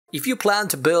If you plan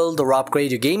to build or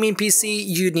upgrade your gaming PC,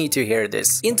 you need to hear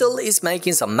this. Intel is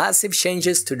making some massive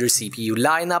changes to their CPU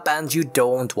lineup and you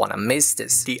don't wanna miss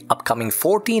this. The upcoming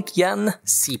 14th gen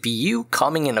CPU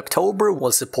coming in October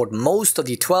will support most of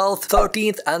the 12th,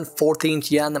 13th and 14th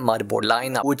gen motherboard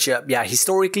lineup, which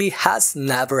historically has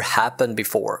never happened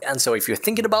before. And so if you're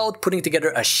thinking about putting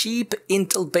together a cheap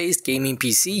Intel-based gaming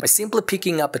PC by simply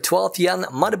picking up a 12th gen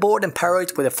motherboard and pair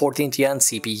it with a 14th gen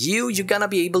CPU, you're gonna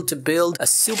be able to build a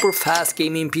super fast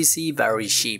gaming PC very cheap.